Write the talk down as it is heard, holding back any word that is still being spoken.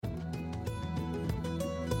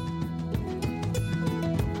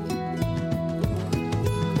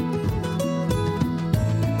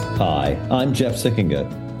Hi, I'm Jeff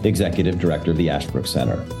Sickinga, Executive Director of the Ashbrook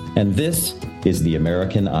Center, and this is The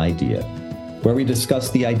American Idea, where we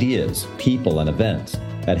discuss the ideas, people, and events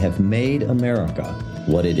that have made America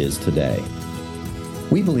what it is today.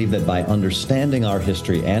 We believe that by understanding our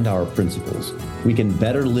history and our principles, we can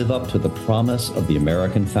better live up to the promise of the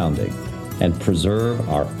American founding and preserve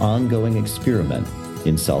our ongoing experiment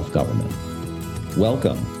in self-government.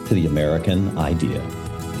 Welcome to The American Idea.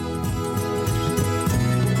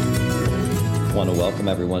 I want to welcome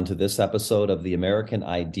everyone to this episode of The American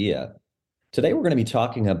Idea. Today, we're going to be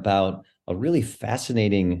talking about a really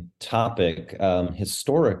fascinating topic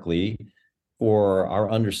historically for our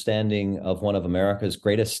understanding of one of America's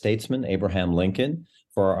greatest statesmen, Abraham Lincoln,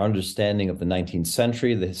 for our understanding of the 19th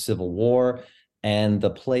century, the Civil War, and the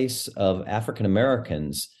place of African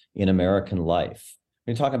Americans in American life.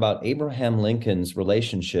 We're talking about Abraham Lincoln's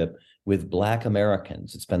relationship with Black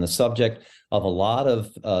Americans. It's been the subject of a lot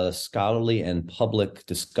of scholarly and public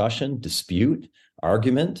discussion, dispute,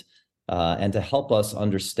 argument, and to help us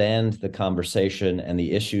understand the conversation and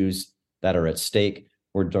the issues that are at stake,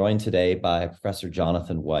 we're joined today by Professor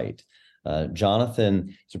Jonathan White.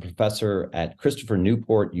 Jonathan is a professor at Christopher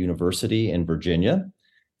Newport University in Virginia.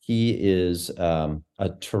 He is a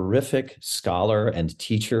terrific scholar and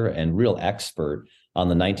teacher and real expert on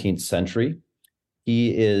the 19th century.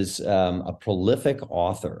 He is a prolific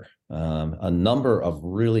author, a number of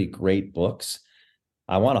really great books.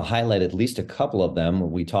 I want to highlight at least a couple of them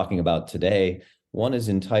we'll be talking about today. One is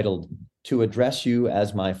entitled To Address You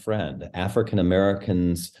as My Friend, African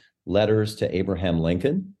Americans' Letters to Abraham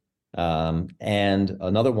Lincoln, and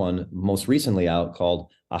another one most recently out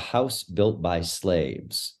called A House Built by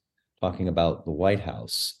Slaves, talking about the White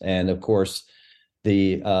House. And of course,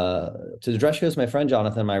 To Address You as My Friend,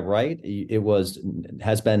 Jonathan, am I right?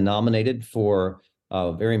 Has been nominated for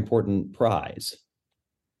a very important prize.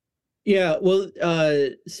 Yeah, well,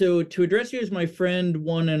 so To Address You as My Friend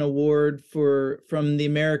won an award from the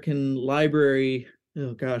American Library,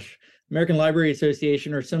 American Library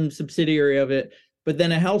Association or some subsidiary of it. But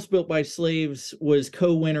then A House Built by Slaves was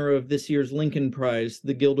co-winner of this year's Lincoln Prize,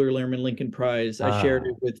 the Gilder Lehrman Lincoln Prize. I shared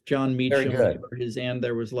it with John Meacham for his And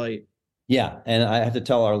There Was Light. Yeah, and I have to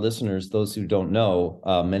tell our listeners, those who don't know,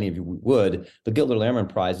 many of you would, the Gilder Lehrman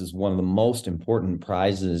Prize is one of the most important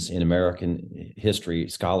prizes in American history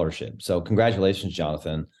scholarship. So congratulations,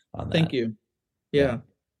 Jonathan, on that. Thank you. Yeah.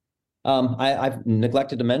 I've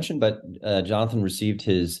neglected to mention, but Jonathan received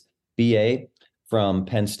his BA from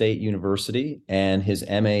Penn State University and his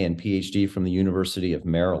MA and PhD from the University of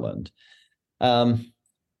Maryland.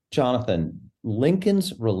 Jonathan,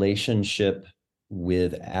 Lincoln's relationship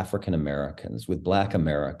with African Americans, with Black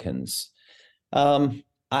Americans.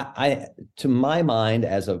 I, to my mind,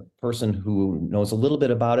 as a person who knows a little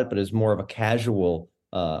bit about it, but is more of a casual,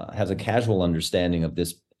 has a casual understanding of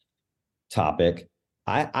this topic,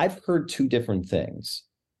 I've heard two different things.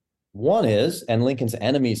 One is, and Lincoln's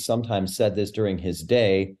enemies sometimes said this during his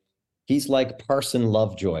day, he's like Parson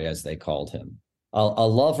Lovejoy, as they called him. A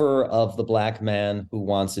lover of the Black man who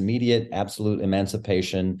wants immediate, absolute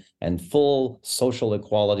emancipation and full social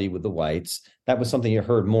equality with the whites. That was something you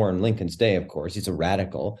heard more in Lincoln's day, of course. He's a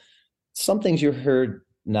radical. Some things you heard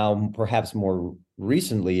now, perhaps more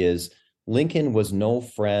recently, is Lincoln was no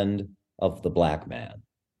friend of the Black man.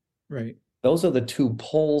 Right. Those are the two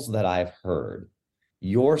polls that I've heard.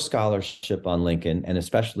 Your scholarship on Lincoln, and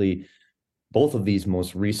especially both of these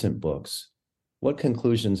most recent books, what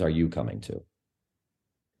conclusions are you coming to?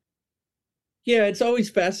 Yeah, it's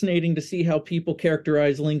always fascinating to see how people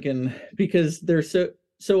characterize Lincoln because they're so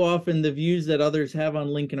often the views that others have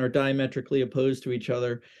on Lincoln are diametrically opposed to each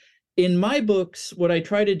other. In my books, what I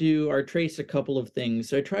try to do are trace a couple of things.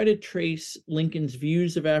 So I try to trace Lincoln's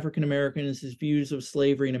views of African Americans, his views of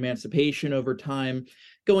slavery and emancipation over time,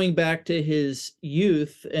 going back to his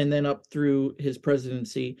youth and then up through his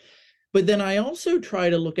presidency. But then I also try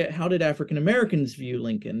to look at how did African Americans view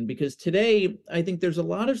Lincoln? Because today, I think there's a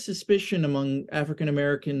lot of suspicion among African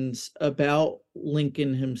Americans about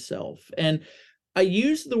Lincoln himself. And I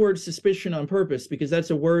use the word suspicion on purpose because that's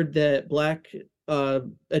a word that Black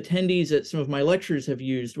attendees at some of my lectures have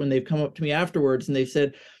used when they've come up to me afterwards and they've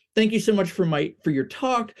said, "Thank you so much for your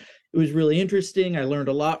talk. It was really interesting. I learned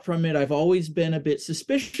a lot from it. I've always been a bit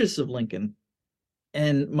suspicious of Lincoln."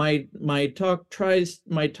 And my talks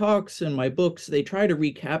and my books, they try to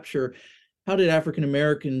recapture how did African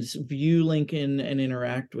Americans view Lincoln and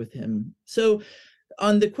interact with him. So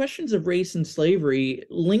on the questions of race and slavery,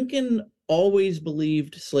 Lincoln always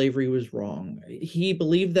believed slavery was wrong. He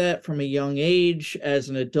believed that from a young age. As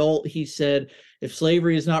an adult, he said, if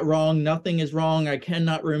slavery is not wrong, nothing is wrong. I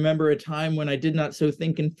cannot remember a time when I did not so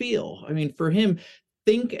think and feel. I mean, for him,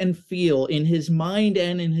 think and feel, in his mind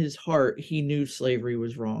and in his heart, he knew slavery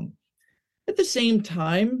was wrong. At the same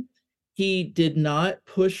time, he did not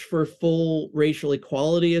push for full racial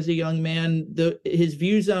equality as a young man. His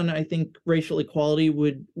views on, I think, racial equality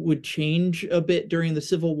would change a bit during the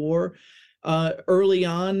Civil War. Early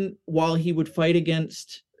on, while he would fight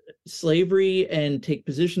against slavery and take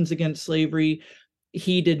positions against slavery,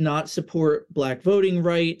 he did not support Black voting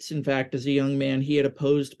rights. In fact, as a young man, he had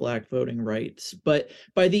opposed Black voting rights. But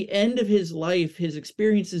by the end of his life, his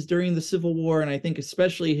experiences during the Civil War, and I think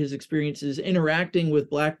especially his experiences interacting with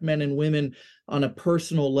Black men and women on a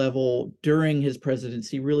personal level during his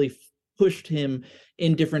presidency, really pushed him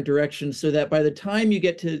in different directions, so that by the time you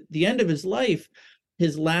get to the end of his life,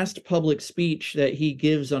 his last public speech that he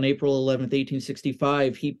gives on April 11th,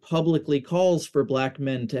 1865, he publicly calls for Black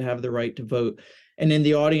men to have the right to vote. And in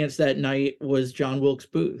the audience that night was John Wilkes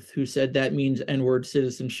Booth, who said that means N-word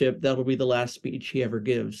citizenship. That'll be the last speech he ever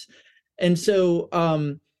gives. And so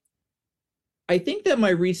I think that my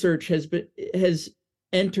research has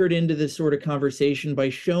entered into this sort of conversation by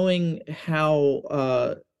showing how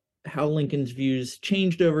Lincoln's views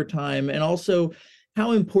changed over time, and also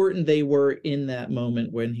how important they were in that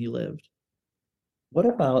moment when he lived. What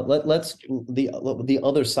about let's the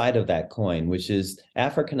other side of that coin, which is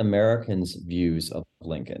African Americans' views of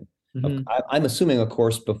Lincoln? Mm-hmm. I'm assuming, of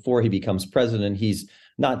course, before he becomes president, he's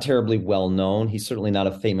not terribly well known. He's certainly not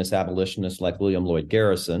a famous abolitionist like William Lloyd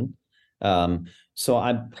Garrison. So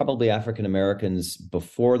I'm probably African Americans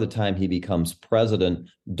before the time he becomes president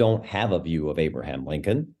don't have a view of Abraham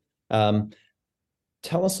Lincoln.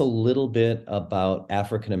 Tell us a little bit about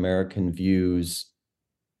African American views,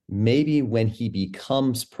 maybe when he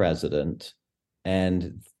becomes president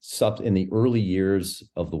and in the early years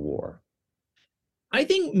of the war. I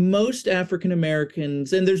think most African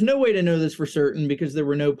Americans, and there's no way to know this for certain because there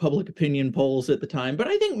were no public opinion polls at the time, but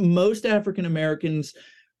I think most African Americans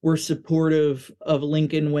were supportive of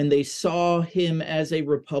Lincoln when they saw him as a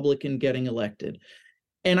Republican getting elected.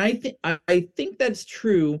 And I think that's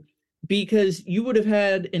true because you would have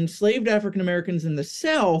had enslaved African Americans in the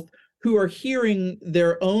South who are hearing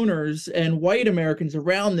their owners and white Americans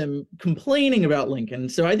around them complaining about Lincoln.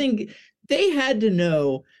 So I think they had to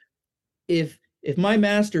know, if my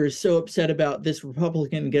master is so upset about this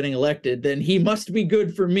Republican getting elected, then he must be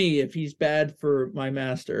good for me if he's bad for my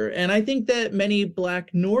master. And I think that many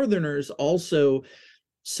Black Northerners also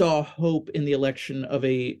saw hope in the election of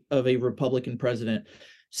a Republican president.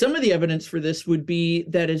 Some of the evidence for this would be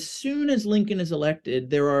that as soon as Lincoln is elected,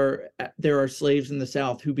 there are slaves in the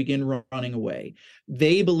South who begin running away.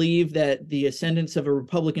 They believe that the ascendance of a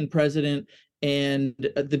Republican president and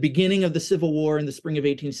the beginning of the Civil War in the spring of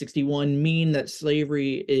 1861 mean that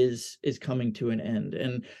slavery is coming to an end.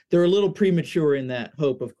 And they're a little premature in that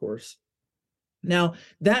hope, of course. Now,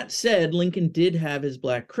 that said, Lincoln did have his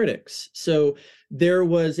Black critics. So there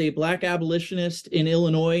was a Black abolitionist in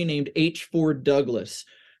Illinois named H. Ford Douglass,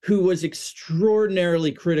 who was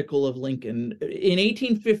extraordinarily critical of Lincoln. In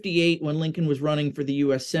 1858, when Lincoln was running for the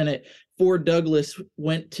U.S. Senate, Ford Douglass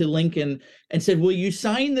went to Lincoln and said, will you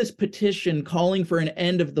sign this petition calling for an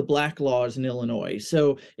end of the Black laws in Illinois?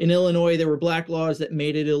 So in Illinois, there were Black laws that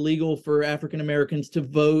made it illegal for African Americans to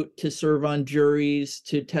vote, to serve on juries,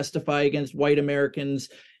 to testify against white Americans,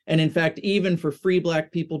 and in fact, even for free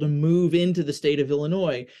Black people to move into the state of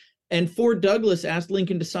Illinois. And Ford Douglass asked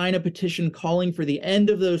Lincoln to sign a petition calling for the end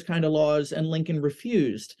of those kind of laws, and Lincoln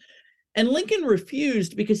refused. And Lincoln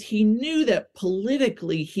refused because he knew that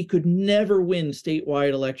politically he could never win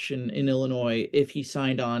statewide election in Illinois if he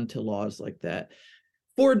signed on to laws like that.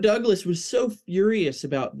 Ford Douglass was so furious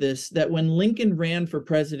about this that when Lincoln ran for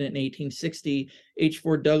president in 1860, H.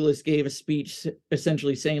 Ford Douglass gave a speech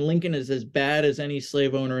essentially saying Lincoln is as bad as any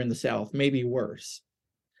slave owner in the South, maybe worse.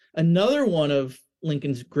 Another one of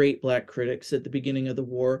Lincoln's great Black critics at the beginning of the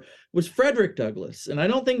war was Frederick Douglass. And I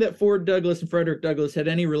don't think that Ford Douglass and Frederick Douglass had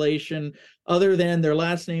any relation other than their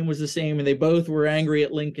last name was the same, and they both were angry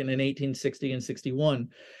at Lincoln in 1860 and 61.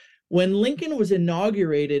 When Lincoln was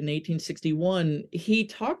inaugurated in 1861, he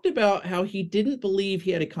talked about how he didn't believe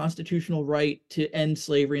he had a constitutional right to end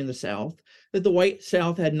slavery in the South, that the white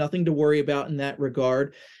South had nothing to worry about in that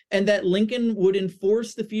regard, and that Lincoln would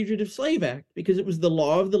enforce the Fugitive Slave Act because it was the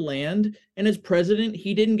law of the land. And as president,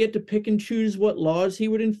 he didn't get to pick and choose what laws he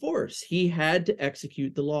would enforce. He had to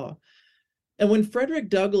execute the law. And when Frederick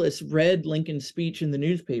Douglass read Lincoln's speech in the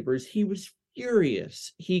newspapers, he was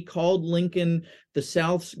furious. He called Lincoln the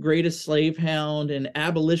South's greatest slave hound and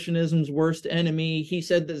abolitionism's worst enemy. He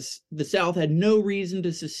said that the South had no reason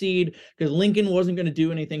to secede because Lincoln wasn't going to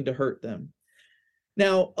do anything to hurt them.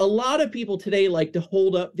 Now, a lot of people today like to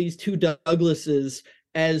hold up these two Douglases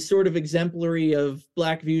as sort of exemplary of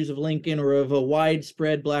Black views of Lincoln, or of a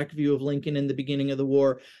widespread Black view of Lincoln in the beginning of the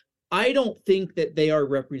war. I don't think that they are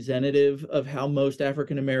representative of how most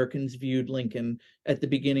African Americans viewed Lincoln at the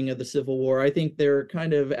beginning of the Civil War. I think they're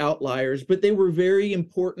kind of outliers, but they were very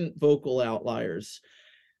important vocal outliers.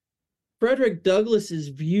 Frederick Douglass's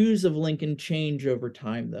views of Lincoln change over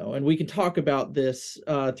time, though, and we can talk about this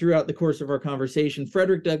throughout the course of our conversation.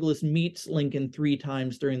 Frederick Douglass meets Lincoln 3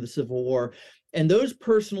 times during the Civil War, and those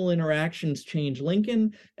personal interactions change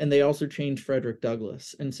Lincoln, and they also change Frederick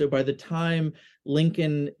Douglass. And so by the time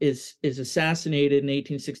Lincoln is assassinated in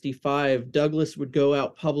 1865, Douglass would go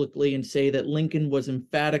out publicly and say that Lincoln was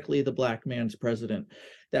emphatically the Black man's president.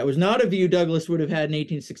 That was not a view Douglass would have had in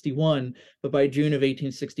 1861, but by June of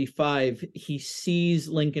 1865, he sees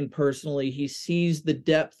Lincoln personally. He sees the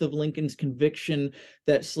depth of Lincoln's conviction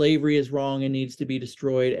that slavery is wrong and needs to be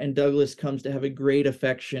destroyed, and Douglass comes to have a great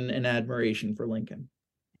affection and admiration for Lincoln.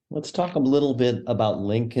 Let's talk a little bit about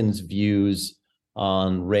Lincoln's views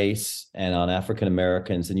on race and on African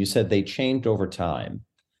Americans. And you said they changed over time.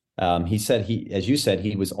 He said, as you said,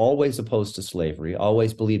 he was always opposed to slavery,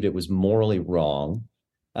 always believed it was morally wrong.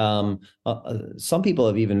 Some people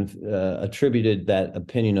have even attributed that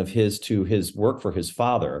opinion of his to his work for his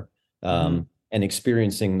father, and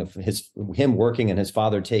experiencing him working and his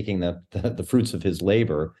father taking the fruits of his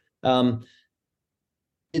labor.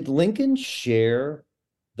 Did Lincoln share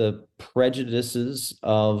the prejudices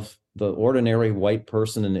of the ordinary white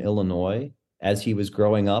person in Illinois as he was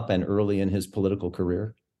growing up and early in his political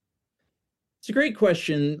career? It's a great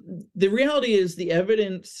question. The reality is the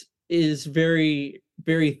evidence is very,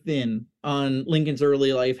 very thin on Lincoln's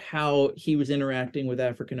early life, how he was interacting with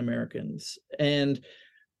African Americans. And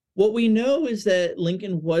what we know is that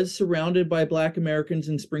Lincoln was surrounded by Black Americans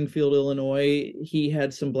in Springfield, Illinois. He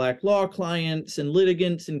had some Black law clients and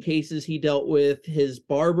litigants in cases he dealt with. His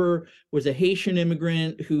barber was a Haitian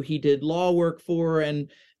immigrant who he did law work for,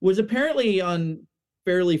 and was apparently on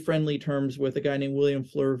fairly friendly terms with a guy named William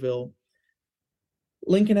Fleurville.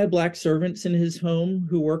 Lincoln had Black servants in his home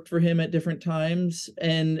who worked for him at different times,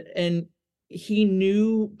 and he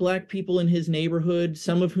knew Black people in his neighborhood,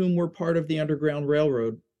 some of whom were part of the Underground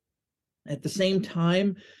Railroad. At the same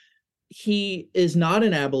time, he is not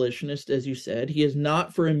an abolitionist, as you said. He is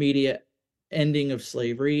not for immediate ending of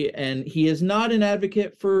slavery, and he is not an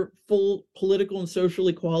advocate for full political and social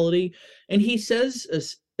equality. And he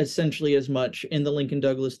says essentially as much in the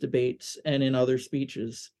Lincoln-Douglas debates and in other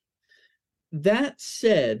speeches. That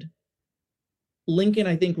said, Lincoln,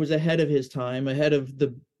 I think, was ahead of his time, ahead of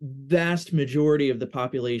the vast majority of the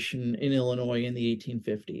population in Illinois in the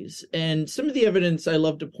 1850s. And some of the evidence I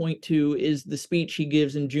love to point to is the speech he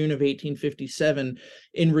gives in June of 1857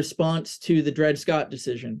 in response to the Dred Scott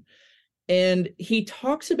decision. And he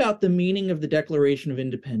talks about the meaning of the Declaration of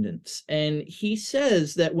Independence. And he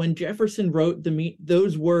says that when Jefferson wrote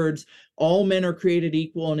those words, all men are created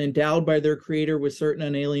equal and endowed by their creator with certain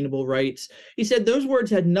unalienable rights, he said those words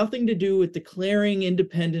had nothing to do with declaring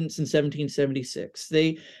independence in 1776.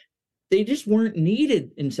 They just weren't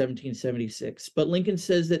needed in 1776. But Lincoln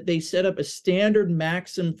says that they set up a standard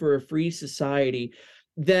maxim for a free society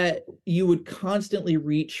that you would constantly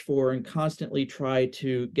reach for and constantly try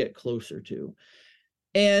to get closer to.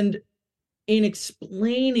 And in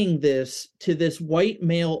explaining this to this white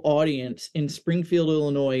male audience in Springfield,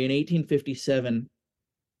 Illinois in 1857,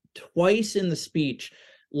 twice in the speech,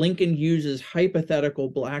 Lincoln uses hypothetical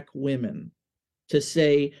Black women to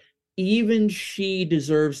say, even she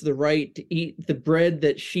deserves the right to eat the bread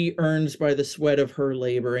that she earns by the sweat of her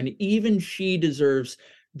labor, and even she deserves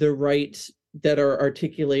the rights that are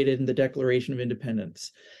articulated in the Declaration of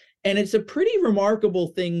Independence. And it's a pretty remarkable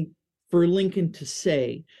thing for Lincoln to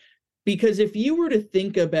say, because if you were to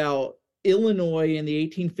think about Illinois in the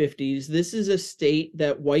 1850s, this is a state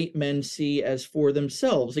that white men see as for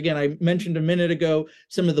themselves. Again, I mentioned a minute ago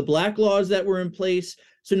some of the Black laws that were in place.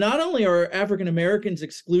 So not only are African Americans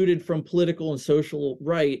excluded from political and social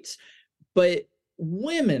rights, but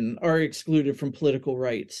women are excluded from political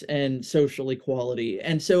rights and social equality.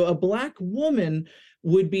 And so a Black woman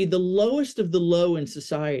would be the lowest of the low in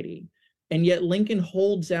society. And yet Lincoln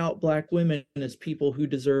holds out Black women as people who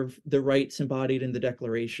deserve the rights embodied in the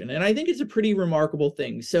Declaration. And I think it's a pretty remarkable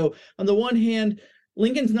thing. So on the one hand,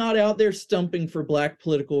 Lincoln's not out there stumping for Black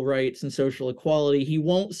political rights and social equality. He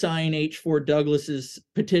won't sign H. Ford Douglass's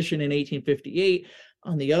petition in 1858.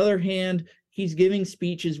 On the other hand, he's giving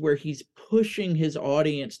speeches where he's pushing his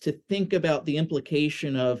audience to think about the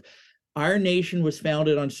implication of our nation was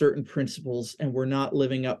founded on certain principles and we're not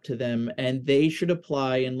living up to them, and they should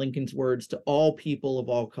apply, in Lincoln's words, to all people of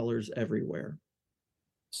all colors everywhere.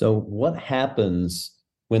 So what happens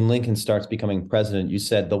when Lincoln starts becoming president? You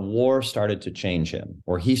said the war started to change him,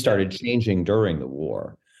 or he started changing during the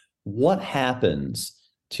war. What happens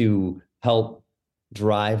to help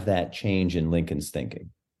drive that change in Lincoln's thinking?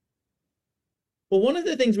 Well, one of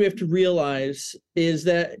the things we have to realize is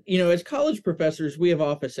that, as college professors, we have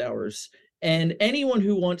office hours, and anyone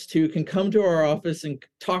who wants to can come to our office and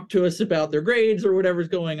talk to us about their grades or whatever's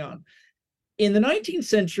going on. In the 19th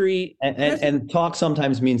century, and talk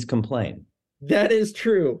sometimes means complain. That is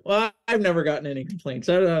true. Well, I've never gotten any complaints.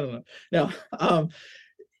 I don't know. No.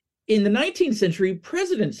 In the 19th century,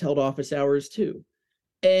 presidents held office hours too.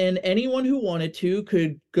 And anyone who wanted to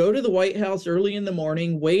could go to the White House early in the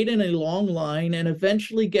morning, wait in a long line, and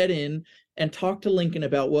eventually get in and talk to Lincoln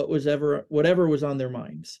about whatever was on their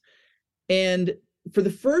minds. And for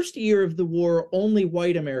the first year of the war, only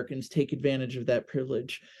white Americans take advantage of that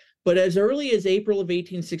privilege. But as early as April of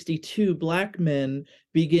 1862, Black men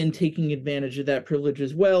begin taking advantage of that privilege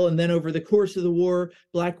as well. And then over the course of the war,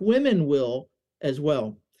 Black women will as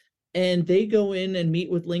well. And they go in and meet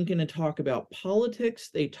with Lincoln and talk about politics.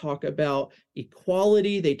 They talk about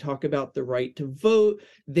equality. They talk about the right to vote.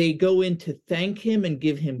 They go in to thank him and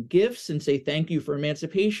give him gifts and say, thank you for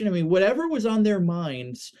emancipation. I mean, whatever was on their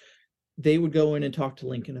minds, they would go in and talk to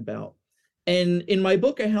Lincoln about. And in my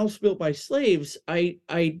book, A House Built by Slaves, I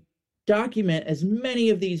document as many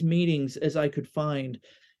of these meetings as I could find.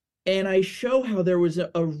 And I show how there was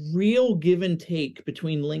a real give and take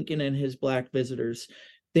between Lincoln and his Black visitors.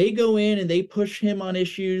 They go in and they push him on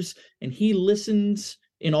issues, and he listens.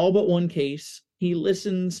 In all but one case, he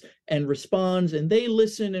listens and responds, and they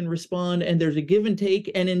listen and respond, and there's a give and take.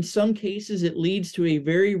 And in some cases, it leads to a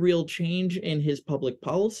very real change in his public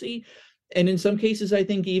policy. And in some cases, I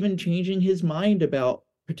think even changing his mind about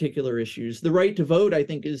particular issues. The right to vote, I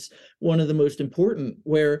think, is one of the most important,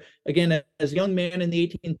 where, again, as a young man in the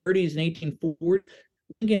 1830s and 1840s,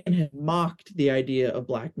 Lincoln had mocked the idea of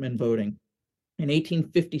Black men voting. In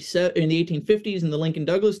 1857, in the 1850s, in the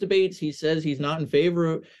Lincoln-Douglas debates, he says he's not in favor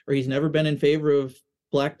of, or he's never been in favor of,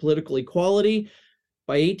 Black political equality.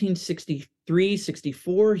 By 1863,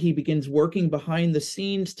 64, he begins working behind the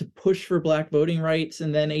scenes to push for Black voting rights.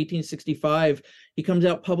 And then 1865, he comes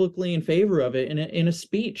out publicly in favor of it in a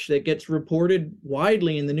speech that gets reported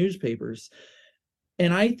widely in the newspapers.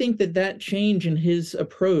 And I think that change in his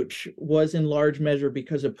approach was in large measure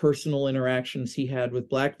because of personal interactions he had with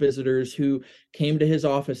Black visitors who came to his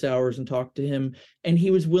office hours and talked to him, and he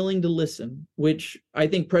was willing to listen, which I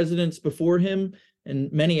think presidents before him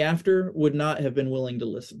and many after would not have been willing to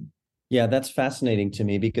listen. Yeah, that's fascinating to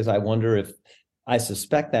me, because I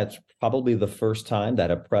suspect that's probably the first time that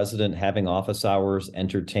a president having office hours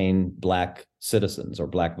entertained Black citizens or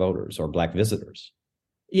Black voters or Black visitors.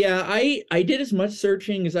 Yeah, I did as much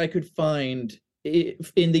searching as I could find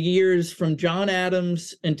in the years from John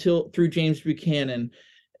Adams through James Buchanan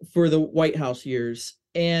for the White House years.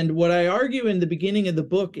 And what I argue in the beginning of the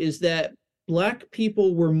book is that Black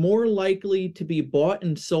people were more likely to be bought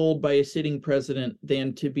and sold by a sitting president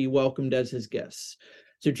than to be welcomed as his guests.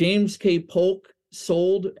 So James K. Polk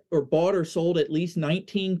bought or sold at least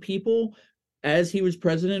 19 people as he was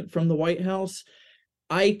president from the White House.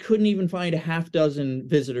 I couldn't even find a half dozen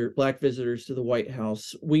Black visitors to the White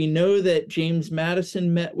House. We know that James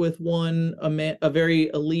Madison met with a very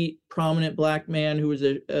elite, prominent Black man who was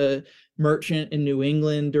a merchant in New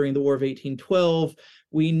England during the War of 1812.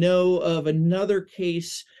 We know of another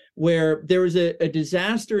case where there was a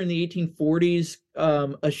disaster in the 1840s.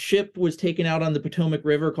 A ship was taken out on the Potomac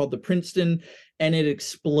River called the Princeton, and it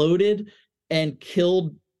exploded and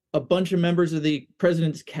killed a bunch of members of the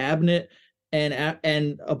president's cabinet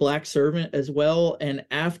and a Black servant as well. And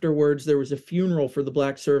afterwards, there was a funeral for the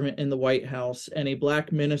Black servant in the White House, and a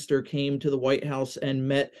Black minister came to the White House and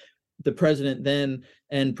met the president then,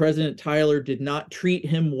 and President Tyler did not treat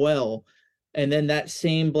him well. And then that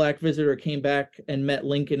same Black visitor came back and met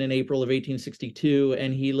Lincoln in April of 1862,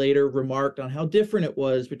 and he later remarked on how different it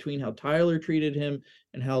was between how Tyler treated him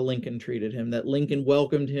and how Lincoln treated him, that Lincoln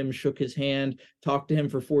welcomed him, shook his hand, talked to him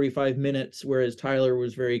for 45 minutes, whereas Tyler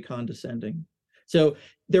was very condescending. So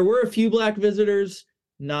there were a few Black visitors,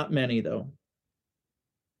 not many though.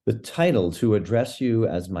 The title, "To Address You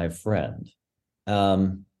as My Friend,"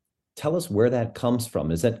 tell us where that comes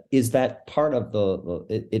from. Is that part of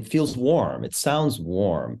it feels warm. It sounds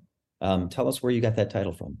warm. Tell us where you got that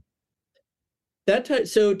title from.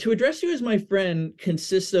 So To Address You as My Friend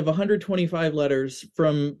consists of 125 letters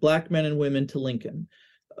from Black men and women to Lincoln.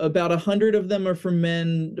 About 100 of them are from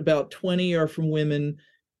men, about 20 are from women,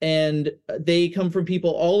 and they come from people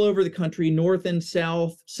all over the country, North and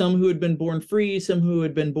South, some who had been born free, some who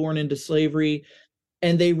had been born into slavery,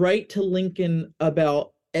 and they write to Lincoln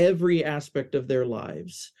about every aspect of their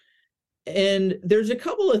lives. And there's a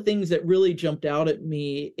couple of things that really jumped out at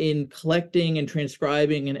me in collecting and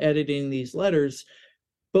transcribing and editing these letters.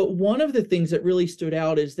 But one of the things that really stood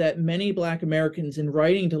out is that many Black Americans in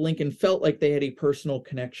writing to Lincoln felt like they had a personal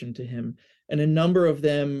connection to him. And a number of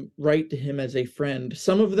them write to him as a friend.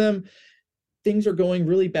 Some of them, things are going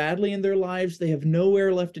really badly in their lives. They have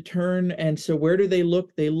nowhere left to turn. And so where do they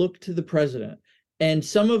look? They look to the president. And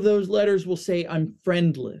some of those letters will say, I'm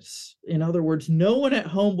friendless. In other words, no one at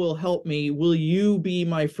home will help me. Will you be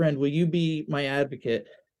my friend? Will you be my advocate?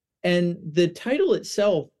 And the title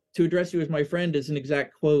itself, To Address You as My Friend, is an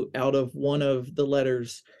exact quote out of one of the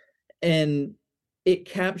letters. And it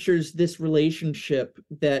captures this relationship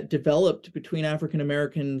that developed between African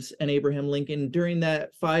Americans and Abraham Lincoln during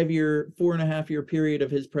that 4.5 year period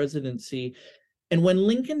of his presidency. And when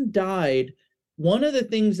Lincoln died, one of the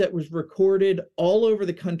things that was recorded all over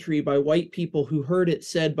the country by white people who heard it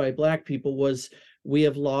said by Black people was, "We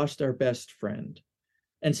have lost our best friend."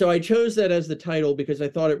 And so I chose that as the title because I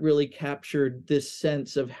thought it really captured this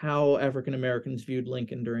sense of how African Americans viewed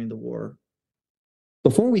Lincoln during the war.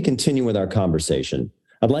 Before we continue with our conversation,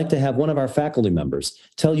 I'd like to have one of our faculty members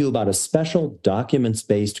tell you about a special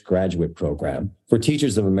documents-based graduate program for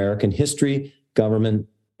teachers of American history, government,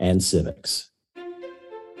 and civics.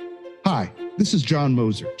 Hi, this is John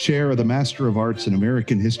Moser, Chair of the Master of Arts in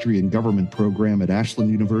American History and Government program at Ashland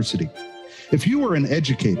University. If you are an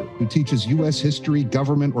educator who teaches U.S. history,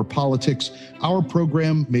 government, or politics, our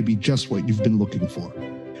program may be just what you've been looking for.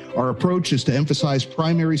 Our approach is to emphasize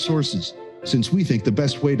primary sources, since we think the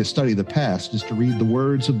best way to study the past is to read the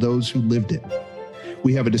words of those who lived it.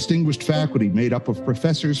 We have a distinguished faculty made up of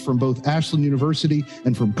professors from both Ashland University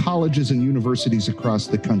and from colleges and universities across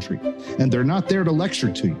the country. And they're not there to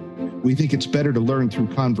lecture to you. We think it's better to learn through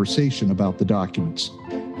conversation about the documents.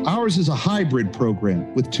 Ours is a hybrid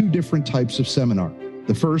program with two different types of seminar.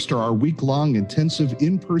 The first are our week-long intensive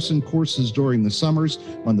in-person courses during the summers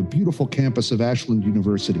on the beautiful campus of Ashland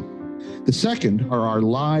University. The second are our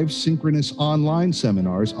live synchronous online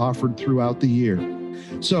seminars offered throughout the year.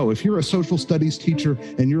 So if you're a social studies teacher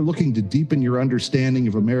and you're looking to deepen your understanding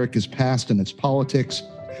of America's past and its politics,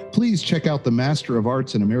 please check out the Master of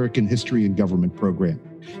Arts in American History and Government program.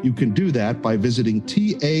 You can do that by visiting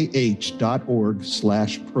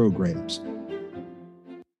tah.org/programs.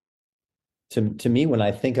 To me, when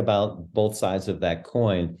I think about both sides of that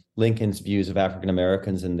coin, Lincoln's views of African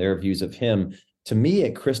Americans and their views of him, to me,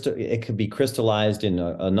 it could be crystallized in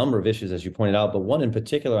a number of issues, as you pointed out, but one in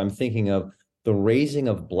particular, I'm thinking of the raising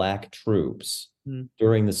of Black troops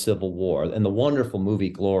during the Civil War and the wonderful movie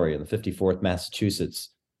Glory and the 54th Massachusetts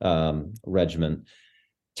Regiment.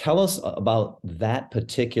 Tell us about that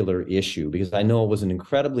particular issue, because I know it was an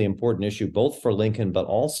incredibly important issue, both for Lincoln, but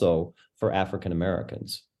also for African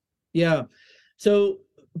Americans. Yeah. So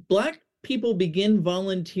Black people begin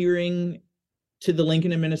volunteering to the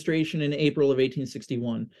Lincoln administration in April of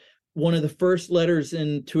 1861. One of the first letters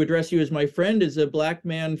in To Address You as My Friend is a Black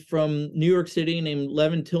man from New York City named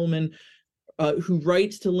Levin Tillman, who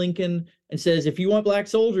writes to Lincoln and says, if you want Black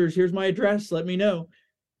soldiers, here's my address, let me know.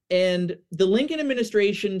 And the Lincoln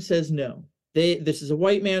administration says no. This is a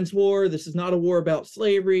white man's war. This is not a war about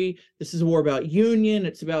slavery. This is a war about union.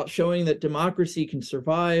 It's about showing that democracy can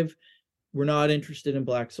survive. We're not interested in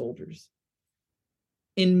Black soldiers.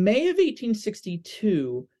 In May of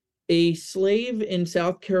 1862, a slave in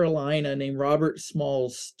South Carolina named Robert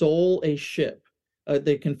Smalls stole a ship,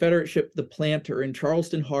 the Confederate ship, the Planter, in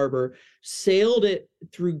Charleston Harbor, sailed it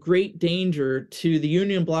through great danger to the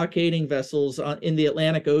Union blockading vessels in the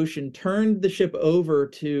Atlantic Ocean, turned the ship over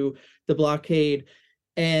to the blockade,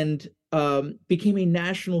 and became a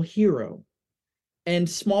national hero. And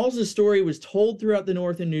Smalls' story was told throughout the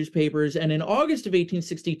North in newspapers. And in August of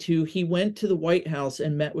 1862, he went to the White House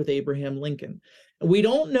and met with Abraham Lincoln. We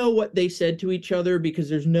don't know what they said to each other because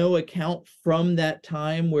there's no account from that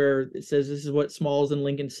time where it says this is what Smalls and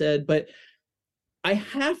Lincoln said. But I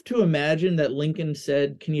have to imagine that Lincoln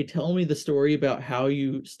said, can you tell me the story about how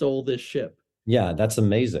you stole this ship? Yeah, that's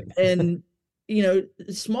amazing. And, you know,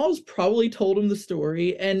 Smalls probably told him the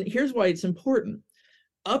story. And here's why it's important.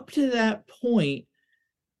 Up to that point,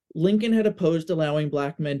 Lincoln had opposed allowing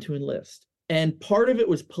Black men to enlist. And part of it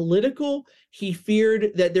was political. He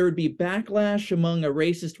feared that there would be backlash among a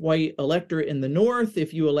racist white electorate in the North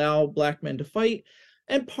if you allow black men to fight.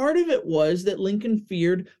 And part of it was that Lincoln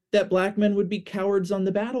feared that black men would be cowards on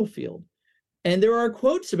the battlefield. And there are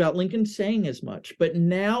quotes about Lincoln saying as much, but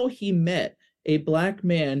now he met a black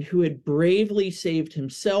man who had bravely saved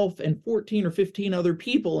himself and 14 or 15 other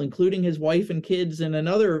people, including his wife and kids and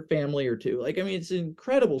another family or two. Like, I mean, it's an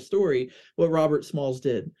incredible story what Robert Smalls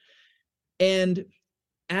did. And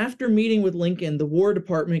after meeting with Lincoln, the War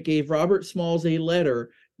Department gave Robert Smalls a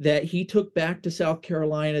letter that he took back to South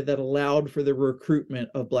Carolina that allowed for the recruitment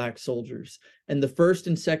of black soldiers. And the 1st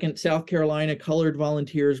and 2nd South Carolina colored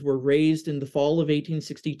volunteers were raised in the fall of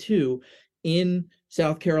 1862 in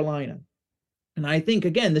South Carolina. And I think,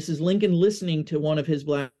 again, this is Lincoln listening to one of his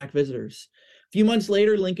black visitors. A few months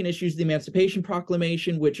later, Lincoln issues the Emancipation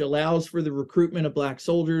Proclamation, which allows for the recruitment of black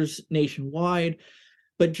soldiers nationwide.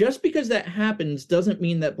 But just because that happens doesn't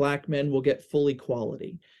mean that black men will get full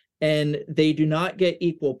equality. And they do not get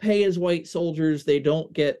equal pay as white soldiers. They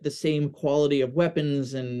don't get the same quality of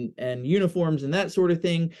weapons and uniforms and that sort of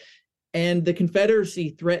thing. And the Confederacy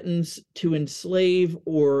threatens to enslave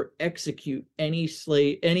or execute any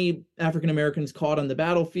African Americans caught on the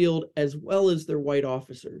battlefield, as well as their white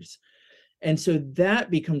officers. And so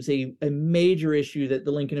that becomes a major issue that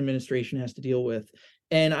the Lincoln administration has to deal with.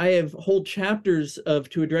 And I have whole chapters of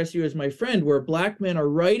To Address You as My Friend, where black men are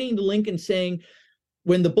writing to Lincoln saying,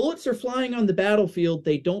 when the bullets are flying on the battlefield,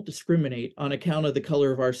 they don't discriminate on account of the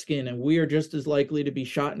color of our skin, and we are just as likely to be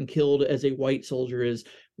shot and killed as a white soldier is.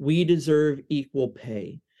 We deserve equal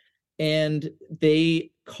pay. And they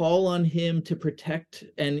call on him to protect,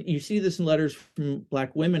 and you see this in letters from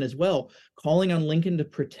black women as well, calling on Lincoln to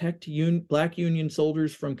protect black Union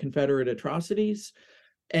soldiers from Confederate atrocities.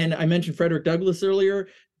 And I mentioned Frederick Douglass earlier.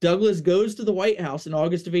 Douglass goes to the White House in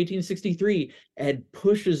August of 1863 and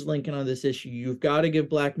pushes Lincoln on this issue. You've got to give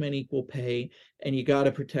black men equal pay, and you got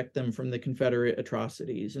to protect them from the Confederate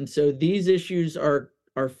atrocities. And so these issues are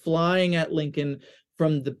flying at Lincoln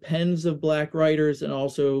from the pens of black writers and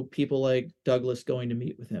also people like Douglass going to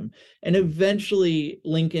meet with him. And eventually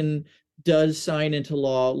Lincoln does sign into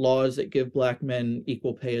law laws that give black men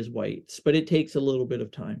equal pay as whites, but it takes a little bit of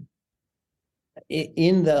time.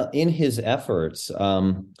 In his efforts,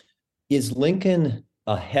 is Lincoln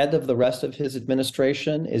ahead of the rest of his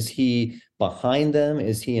administration? Is he behind them?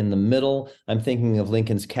 Is he in the middle? I'm thinking of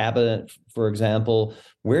Lincoln's cabinet, for example.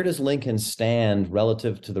 Where does Lincoln stand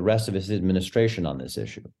relative to the rest of his administration on this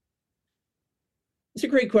issue? It's a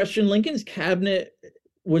great question. Lincoln's cabinet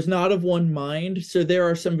was not of one mind. So there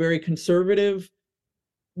are some very conservative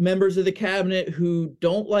members of the cabinet who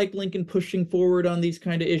don't like Lincoln pushing forward on these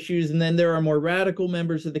kind of issues. And then there are more radical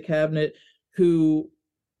members of the cabinet who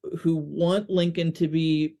want Lincoln to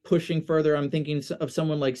be pushing further. I'm thinking of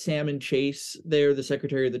someone like Salmon Chase there, the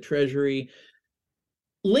Secretary of the Treasury.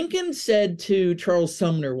 Lincoln said to Charles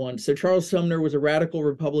Sumner once, so Charles Sumner was a radical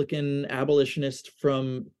Republican abolitionist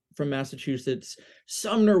from Massachusetts.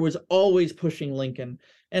 Sumner was always pushing Lincoln.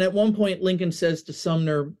 And at one point, Lincoln says to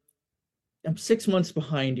Sumner, I'm 6 months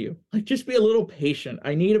behind you. Like, just be a little patient.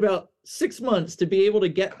 I need about 6 months to be able to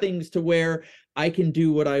get things to where I can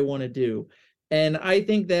do what I want to do. And I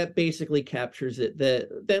think that basically captures it,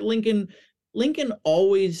 that Lincoln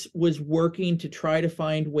always was working to try to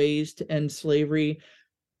find ways to end slavery,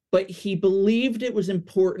 but he believed it was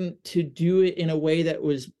important to do it in a way that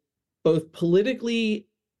was both politically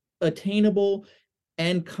attainable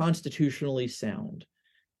and constitutionally sound.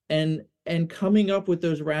 And coming up with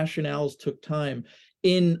those rationales took time.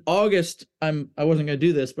 In August, I wasn't going to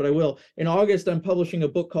do this, but I will. In August, I'm publishing a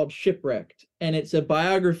book called Shipwrecked, and it's a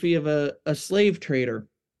biography of a slave trader.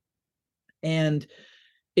 And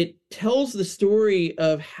it tells the story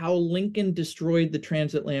of how Lincoln destroyed the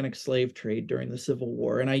transatlantic slave trade during the Civil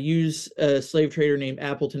War. And I use a slave trader named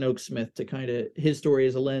Appleton Oak Smith to kind of his story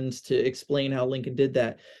as a lens to explain how Lincoln did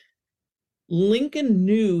that. Lincoln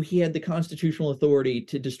knew he had the constitutional authority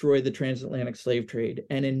to destroy the transatlantic slave trade.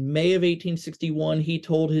 And in May of 1861, he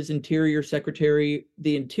told his Interior Secretary,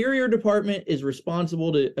 the Interior Department is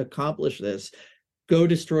responsible to accomplish this. Go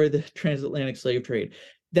destroy the transatlantic slave trade.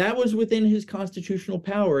 That was within his constitutional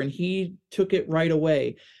power, and he took it right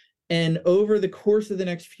away. And over the course of the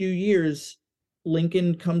next few years,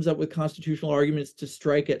 Lincoln comes up with constitutional arguments to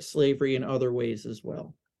strike at slavery in other ways as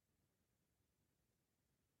well.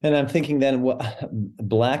 And I'm thinking then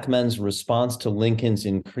black men's response to Lincoln's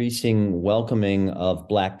increasing welcoming of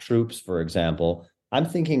black troops, for example. I'm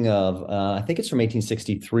thinking of, I think it's from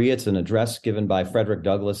 1863. It's an address given by Frederick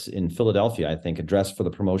Douglass in Philadelphia, I think, address for the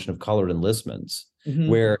promotion of colored enlistments,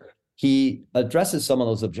 where he addresses some of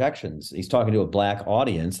those objections. He's talking to a Black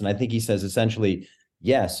audience, and I think he says essentially,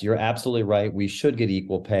 yes, you're absolutely right. We should get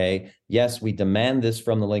equal pay. Yes, we demand this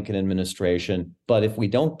from the Lincoln administration, but if we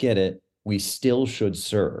don't get it, we still should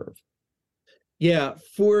serve. Yeah,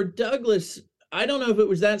 for Douglas, I don't know if it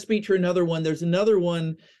was that speech or another one. There's another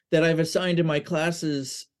one that I've assigned in my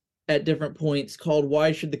classes at different points called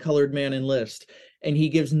Why Should the Colored Man Enlist? And he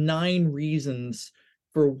gives 9 reasons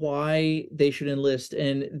for why they should enlist.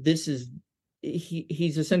 And this is,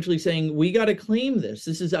 he's essentially saying, we got to claim this.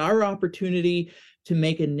 This is our opportunity to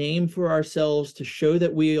make a name for ourselves, to show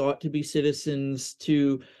that we ought to be citizens,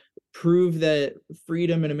 to prove that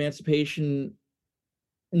freedom and emancipation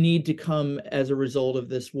need to come as a result of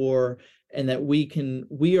this war, and that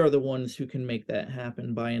we are the ones who can make that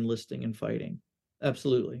happen by enlisting and fighting.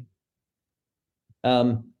 Absolutely.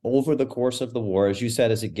 Over the course of the war, as you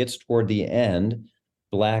said, as it gets toward the end,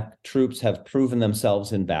 Black troops have proven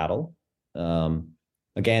themselves in battle.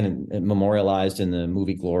 Again, memorialized in the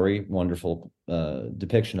movie Glory, wonderful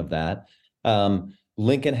depiction of that.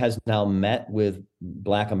 Lincoln has now met with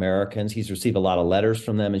Black Americans. He's received a lot of letters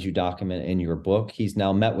from them, as you document in your book. He's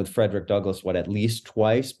now met with Frederick Douglass, at least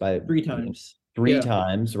twice? 3 times. Three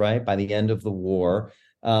times, right? By the end of the war.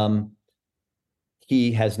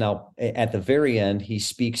 He has now, at the very end, he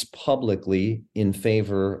speaks publicly in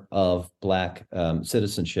favor of Black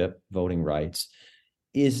citizenship, voting rights.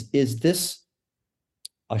 Is this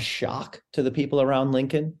a shock to the people around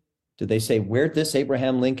Lincoln? Do they say, where'd this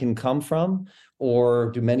Abraham Lincoln come from? Or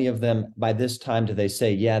do many of them, by this time, do they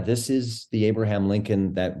say, yeah, this is the Abraham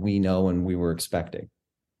Lincoln that we know and we were expecting?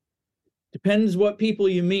 Depends what people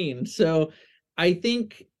you mean. So I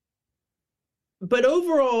think, but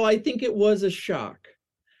overall, I think it was a shock.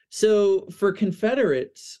 So for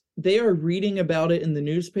Confederates, they are reading about it in the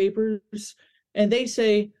newspapers, and they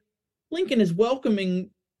say, Lincoln is welcoming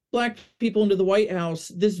Black people into the White House.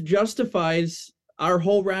 This justifies our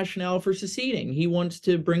whole rationale for seceding. He wants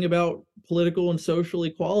to bring about political and social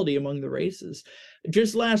equality among the races.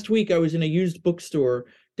 Just last week, I was in a used bookstore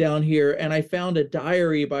down here, and I found a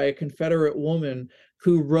diary by a Confederate woman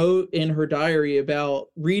who wrote in her diary about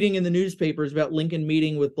reading in the newspapers about Lincoln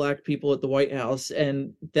meeting with Black people at the White House.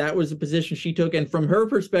 And that was a position she took. And from her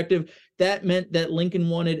perspective, that meant that Lincoln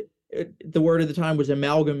wanted, the word at the time was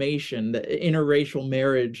amalgamation, the interracial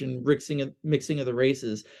marriage and mixing of the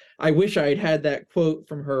races. I wish I had had that quote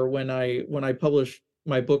from her when I published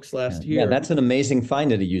my books last year. Yeah, that's an amazing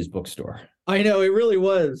find at a used bookstore. I know, it really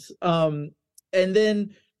was. And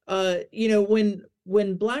then,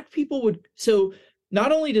 when Black people would, so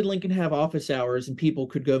not only did Lincoln have office hours and people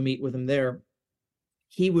could go meet with him there,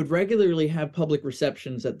 he would regularly have public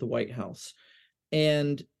receptions at the White House.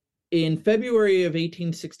 And in February of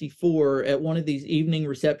 1864, at one of these evening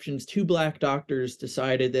receptions, 2 Black doctors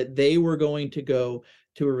decided that they were going to go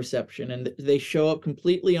to a reception, and they show up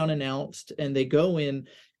completely unannounced, and they go in,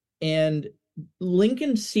 and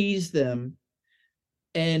Lincoln sees them,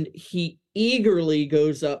 and he eagerly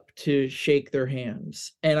goes up to shake their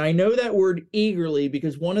hands. And I know that word eagerly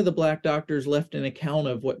because one of the Black doctors left an account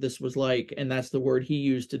of what this was like, and that's the word he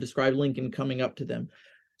used to describe Lincoln coming up to them.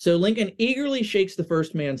 So Lincoln eagerly shakes the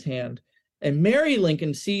first man's hand, and Mary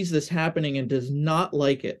Lincoln sees this happening and does not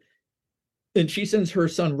like it. And she sends her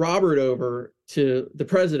son Robert over to the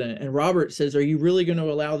president, and Robert says, "Are you really going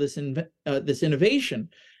to allow this innovation?"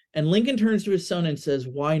 And Lincoln turns to his son and says,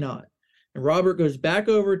 "Why not?" And Robert goes back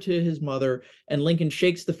over to his mother, and Lincoln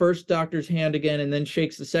shakes the first doctor's hand again, and then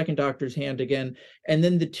shakes the second doctor's hand again. And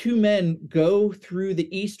then the 2 men go through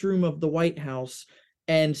the East Room of the White House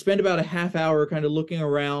and spend about a half hour kind of looking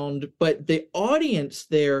around. But the audience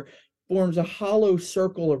there forms a hollow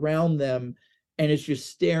circle around them and is just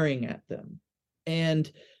staring at them. And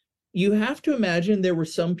you have to imagine there were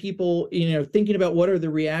some people, thinking about what are the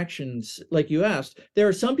reactions, like you asked. There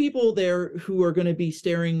are some people there who are going to be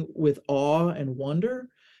staring with awe and wonder.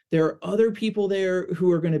 There are other people there who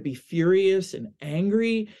are going to be furious and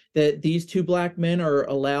angry that these 2 Black men are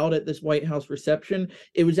allowed at this White House reception.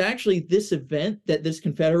 It was actually this event that this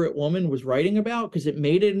Confederate woman was writing about because it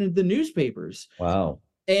made it into the newspapers. Wow.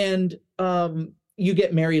 And you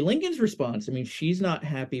get Mary Lincoln's response. I mean, she's not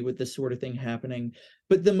happy with this sort of thing happening.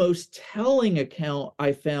 But the most telling account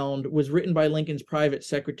I found was written by Lincoln's private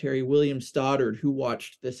secretary, William Stoddard, who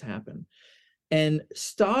watched this happen. And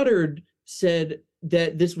Stoddard said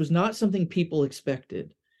that this was not something people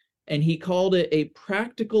expected. And he called it a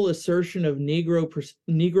practical assertion of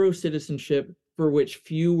Negro citizenship for which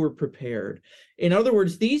few were prepared. In other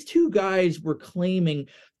words, these 2 guys were claiming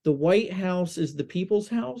the White House is the people's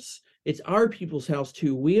house, It's our people's house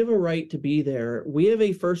too. We have a right to be there. We have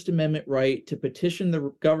a First Amendment right to petition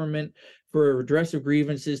the government for a redress of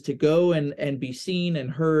grievances, to go and be seen and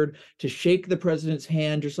heard, to shake the president's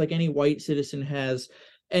hand, just like any white citizen has.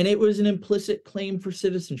 And it was an implicit claim for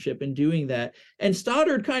citizenship in doing that. And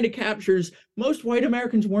Stoddard kind of captures most white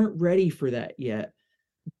Americans weren't ready for that yet.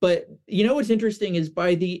 But what's interesting is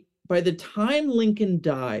by the time Lincoln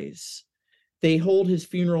dies, they hold his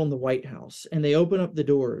funeral in the White House and they open up the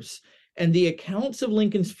doors. And the accounts of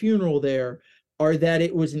Lincoln's funeral there are that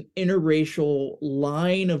it was an interracial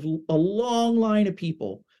a long line of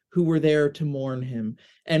people who were there to mourn him.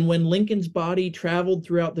 And when Lincoln's body traveled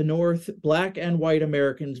throughout the North, Black and white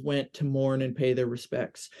Americans went to mourn and pay their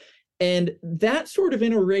respects. And that sort of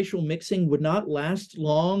interracial mixing would not last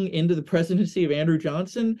long into the presidency of Andrew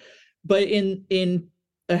Johnson. But in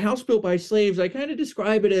A House Built by Slaves, I kind of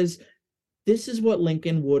describe it as, this is what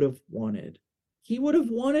Lincoln would have wanted. He would have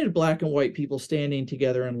wanted Black and white people standing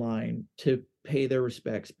together in line to pay their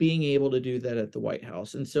respects, being able to do that at the White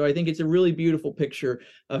House. And so I think it's a really beautiful picture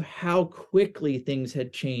of how quickly things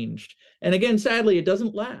had changed. And again, sadly, it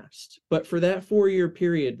doesn't last. But for that 4-year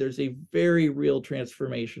period, there's a very real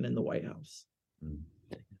transformation in the White House.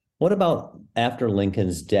 What about after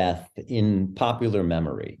Lincoln's death in popular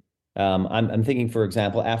memory? I'm thinking, for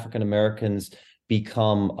example, African Americans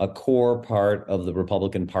become a core part of the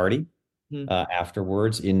Republican Party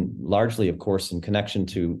afterwards, in largely, of course, in connection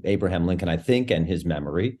to Abraham Lincoln, I think, and his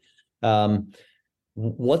memory.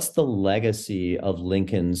 What's the legacy of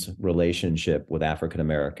Lincoln's relationship with African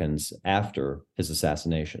Americans after his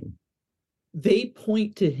assassination? They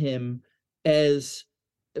point to him as,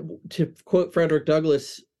 to quote Frederick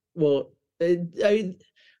Douglass, well, I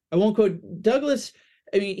won't quote Douglass.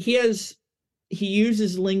 I mean, he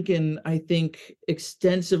uses Lincoln, I think,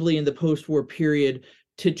 extensively in the post-war period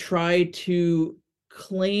to try to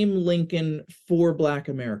claim Lincoln for Black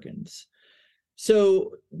Americans.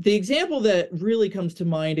 So the example that really comes to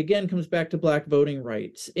mind, again, comes back to Black voting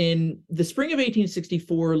rights. In the spring of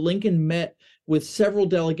 1864, Lincoln met with several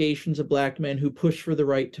delegations of Black men who pushed for the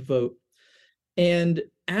right to vote. And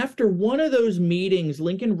after one of those meetings,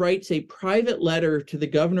 Lincoln writes a private letter to the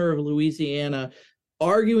governor of Louisiana,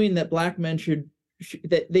 arguing that Black men should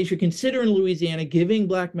consider in Louisiana giving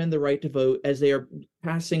Black men the right to vote as they are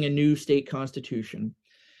passing a new state constitution.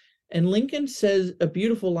 And Lincoln says a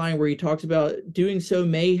beautiful line where he talks about doing so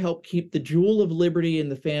may help keep the jewel of liberty in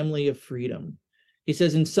the family of freedom. He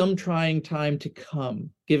says, in some trying time to come,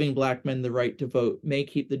 giving Black men the right to vote may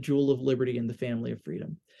keep the jewel of liberty in the family of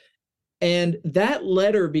freedom. And that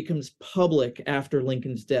letter becomes public after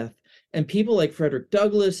Lincoln's death. And people like Frederick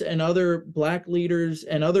Douglass and other Black leaders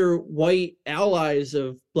and other white allies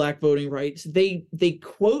of Black voting rights, they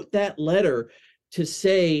quote that letter to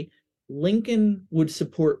say, Lincoln would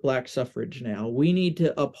support Black suffrage now. We need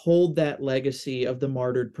to uphold that legacy of the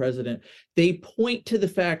martyred president. They point to the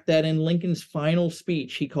fact that in Lincoln's final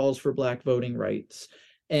speech, he calls for Black voting rights.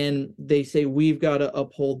 And they say, we've got to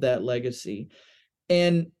uphold that legacy.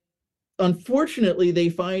 And unfortunately, they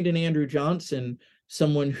find in Andrew Johnson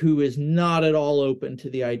someone who is not at all open to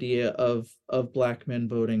the idea of Black men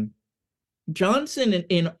voting. Johnson,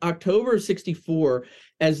 in October of 64,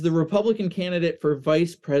 as the Republican candidate for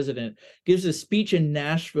vice president, gives a speech in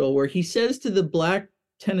Nashville where he says to the Black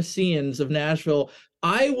Tennesseans of Nashville,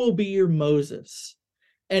 I will be your Moses.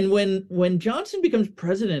 And when Johnson becomes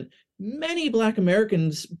president, many Black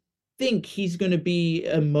Americans think he's going to be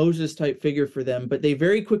a Moses type figure for them, but they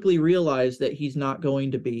very quickly realize that he's not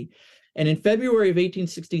going to be. And in February of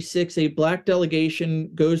 1866, a Black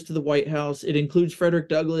delegation goes to the White House. It includes Frederick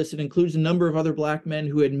Douglass. It includes a number of other Black men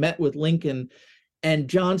who had met with Lincoln. And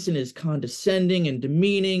Johnson is condescending and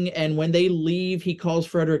demeaning. And when they leave, he calls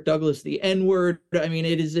Frederick Douglass the N-word. I mean,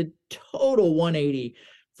 it is a total 180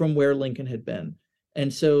 from where Lincoln had been.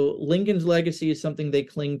 And so Lincoln's legacy is something they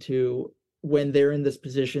cling to when they're in this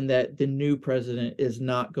position that the new president is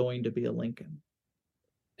not going to be a Lincoln.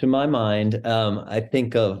 To my mind, I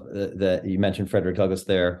think of you mentioned Frederick Douglass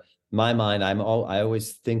there. My mind, I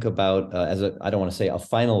always think about I don't want to say a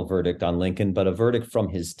final verdict on Lincoln, but a verdict from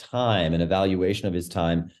his time, an evaluation of his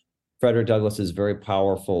time. Frederick Douglass's very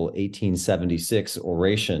powerful 1876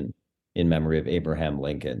 oration in memory of Abraham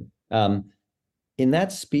Lincoln. In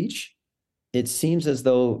that speech, it seems as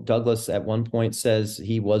though Douglass at one point says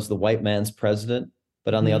he was the white man's president,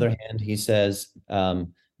 but on the other hand, he says,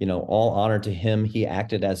 all honor to him. He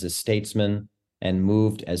acted as a statesman and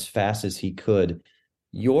moved as fast as he could.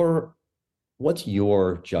 What's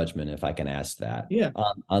your judgment, if I can ask that, yeah,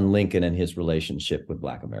 on Lincoln and his relationship with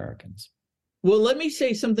Black Americans? Well, let me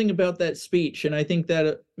say something about that speech, and I think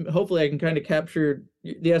that hopefully I can kind of capture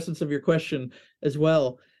the essence of your question as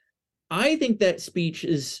well. I think that speech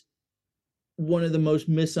is one of the most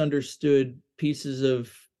misunderstood pieces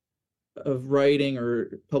of writing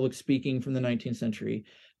or public speaking from the 19th century.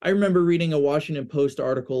 I remember reading a Washington Post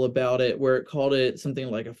article about it where it called it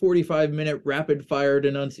something like a 45-minute rapid-fire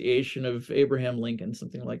denunciation of Abraham Lincoln,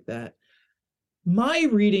 something like that. My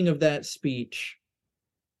reading of that speech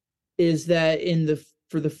is that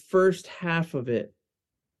for the first half of it,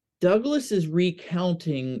 Douglas is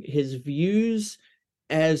recounting his views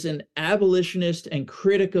as an abolitionist and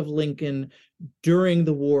critic of Lincoln during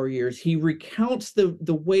the war years. He recounts the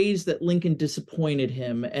ways that Lincoln disappointed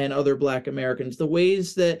him and other Black Americans, the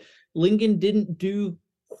ways that Lincoln didn't do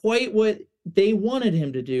quite what they wanted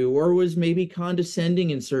him to do, or was maybe condescending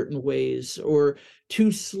in certain ways, or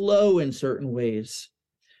too slow in certain ways.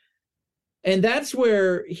 And that's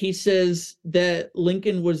where he says that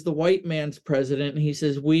Lincoln was the white man's president. And he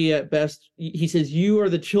says, you are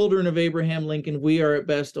the children of Abraham Lincoln. We are at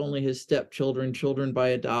best only his stepchildren, children by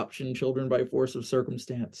adoption, children by force of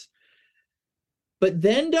circumstance. But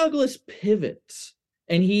then Douglas pivots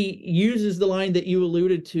and he uses the line that you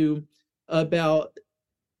alluded to about,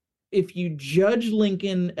 if you judge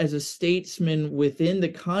Lincoln as a statesman within the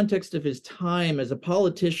context of his time, as a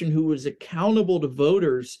politician who was accountable to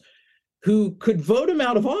voters, who could vote him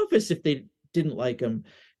out of office if they didn't like him,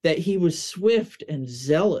 that he was swift and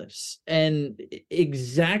zealous and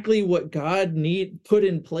exactly what God put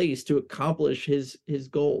in place to accomplish his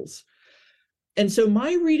goals. And so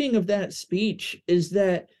my reading of that speech is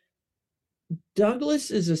that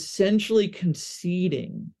Douglas is essentially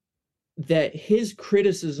conceding that his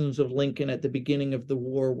criticisms of Lincoln at the beginning of the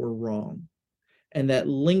war were wrong, and that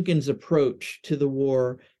Lincoln's approach to the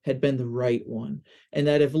war had been the right one. And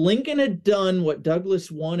that if Lincoln had done what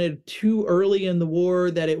Douglas wanted too early in the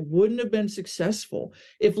war, that it wouldn't have been successful.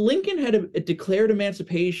 If Lincoln had declared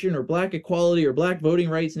emancipation or Black equality or Black voting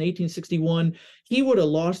rights in 1861, he would have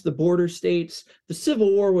lost the border states. The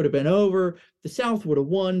Civil War would have been over. The South would have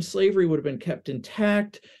won. Slavery would have been kept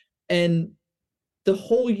intact. And the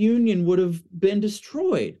whole Union would have been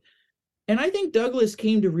destroyed. And I think Douglas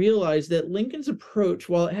came to realize that Lincoln's approach,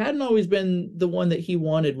 while it hadn't always been the one that he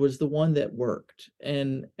wanted, was the one that worked.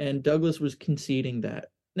 And Douglas was conceding that.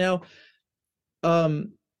 Now,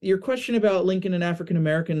 your question about Lincoln and African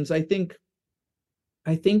Americans, I think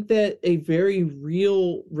that a very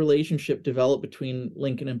real relationship developed between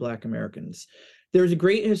Lincoln and Black Americans. There's a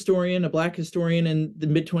great historian, a Black historian in the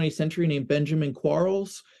mid-20th century named Benjamin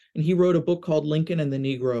Quarles, and he wrote a book called Lincoln and the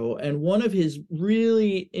Negro. And one of his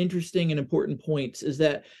really interesting and important points is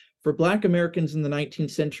that for Black Americans in the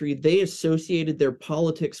 19th century, they associated their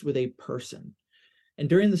politics with a person. And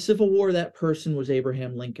during the Civil War, that person was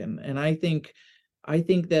Abraham Lincoln. And I think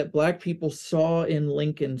that Black people saw in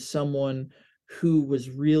Lincoln someone who was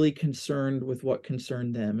really concerned with what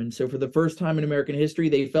concerned them. And so for the first time in American history,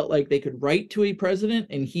 they felt like they could write to a president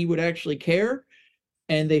and he would actually care.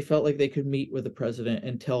 And they felt like they could meet with the president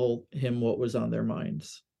and tell him what was on their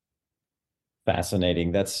minds.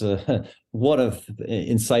 Fascinating. That's what an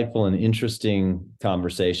insightful and interesting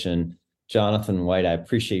conversation. Jonathan White, I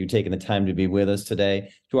appreciate you taking the time to be with us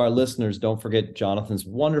today. To our listeners, don't forget Jonathan's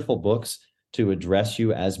wonderful books, To Address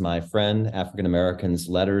You as My Friend, African Americans,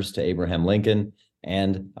 Letters to Abraham Lincoln,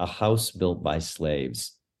 and A House Built by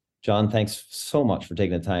Slaves. John, thanks so much for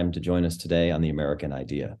taking the time to join us today on The American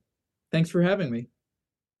Idea. Thanks for having me.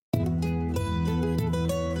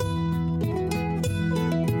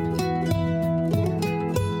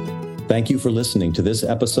 Thank you for listening to this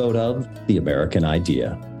episode of The American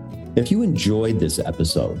Idea. If you enjoyed this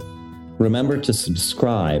episode, remember to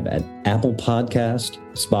subscribe at Apple Podcast,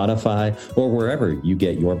 Spotify, or wherever you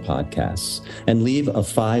get your podcasts, and leave a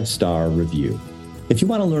 5-star review. If you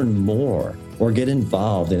want to learn more or get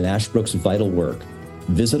involved in Ashbrook's vital work,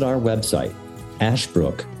 visit our website,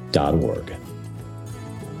 ashbrook.org.